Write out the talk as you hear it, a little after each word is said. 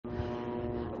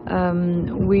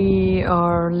We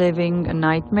are living a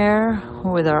nightmare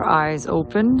with our eyes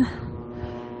open.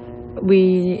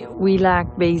 We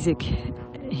lack basic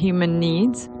human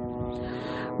needs.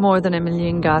 More than 1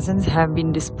 million Gazans have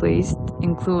been displaced,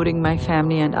 including my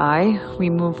family and I. We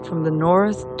moved from the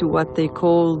north to what they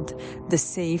called the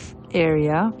safe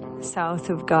area, south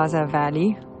of Gaza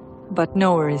Valley, but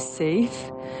nowhere is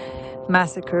safe.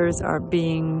 Massacres are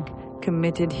being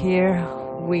committed here.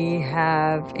 We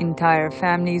have entire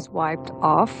families wiped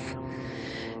off.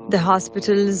 The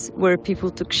hospitals where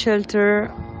people took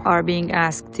shelter are being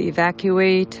asked to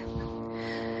evacuate.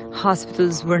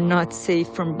 Hospitals were not safe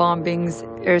from bombings.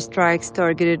 Airstrikes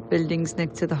targeted buildings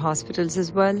next to the hospitals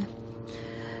as well.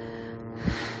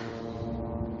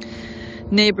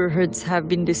 Neighborhoods have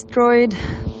been destroyed.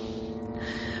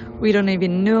 We don't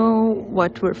even know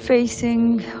what we're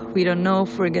facing. We don't know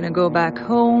if we're gonna go back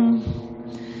home.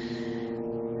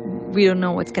 We don't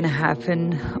know what's gonna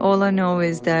happen. All I know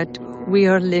is that we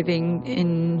are living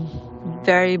in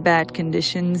very bad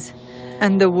conditions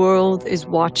and the world is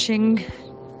watching.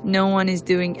 No one is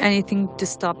doing anything to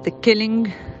stop the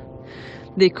killing.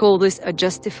 They call this a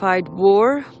justified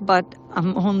war, but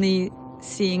I'm only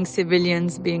seeing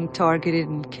civilians being targeted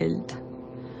and killed.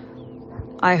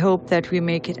 I hope that we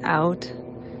make it out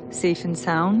safe and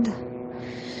sound.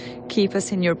 Keep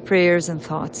us in your prayers and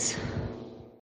thoughts.